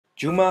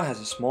Juma has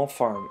a small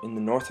farm in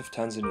the north of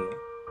Tanzania.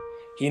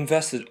 He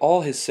invested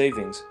all his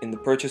savings in the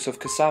purchase of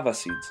cassava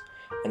seeds,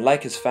 and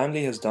like his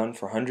family has done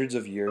for hundreds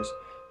of years,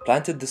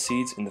 planted the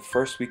seeds in the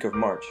first week of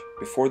March,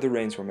 before the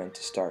rains were meant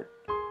to start.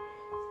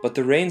 But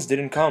the rains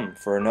didn't come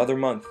for another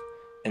month,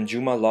 and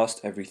Juma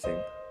lost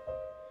everything.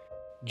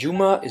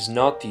 Juma is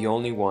not the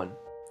only one.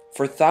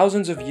 For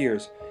thousands of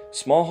years,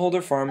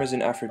 smallholder farmers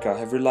in Africa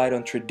have relied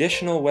on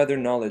traditional weather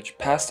knowledge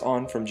passed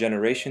on from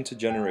generation to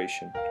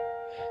generation.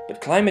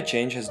 But climate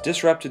change has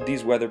disrupted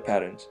these weather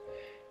patterns,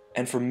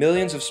 and for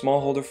millions of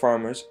smallholder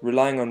farmers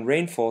relying on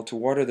rainfall to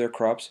water their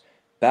crops,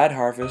 bad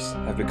harvests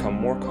have become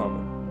more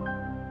common,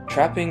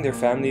 trapping their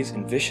families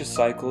in vicious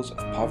cycles of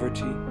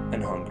poverty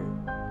and hunger.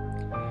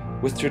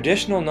 With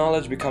traditional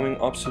knowledge becoming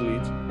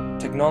obsolete,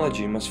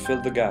 technology must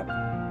fill the gap.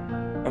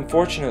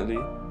 Unfortunately,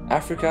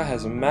 Africa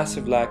has a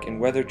massive lack in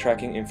weather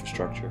tracking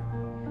infrastructure.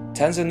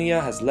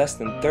 Tanzania has less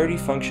than 30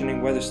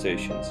 functioning weather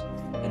stations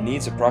and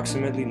needs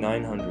approximately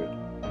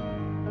 900.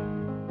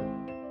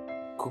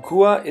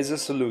 Kukua is a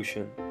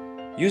solution.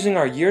 Using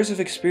our years of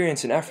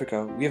experience in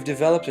Africa, we have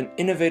developed an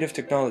innovative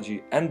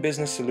technology and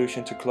business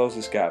solution to close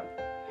this gap.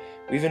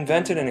 We've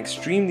invented an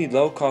extremely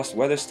low-cost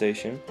weather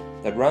station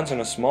that runs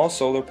on a small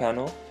solar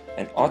panel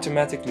and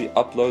automatically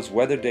uploads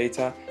weather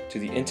data to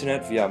the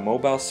internet via a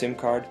mobile SIM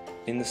card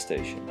in the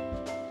station.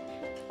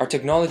 Our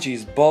technology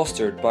is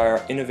bolstered by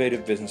our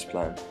innovative business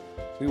plan.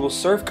 We will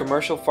serve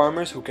commercial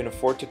farmers who can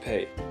afford to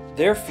pay.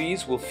 Their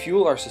fees will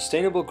fuel our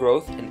sustainable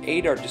growth and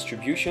aid our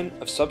distribution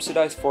of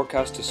subsidized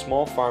forecasts to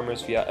small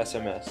farmers via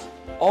SMS.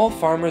 All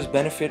farmers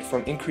benefit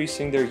from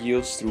increasing their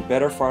yields through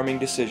better farming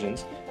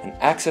decisions and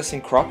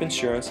accessing crop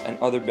insurance and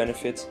other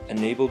benefits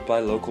enabled by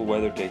local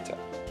weather data.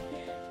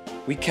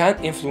 We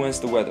can't influence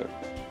the weather,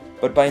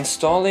 but by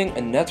installing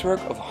a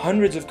network of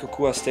hundreds of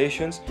Kukua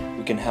stations,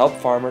 we can help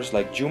farmers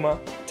like Juma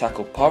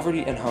tackle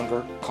poverty and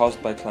hunger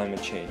caused by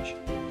climate change.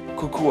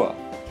 Kukua,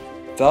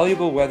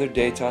 valuable weather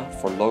data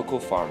for local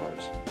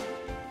farmers.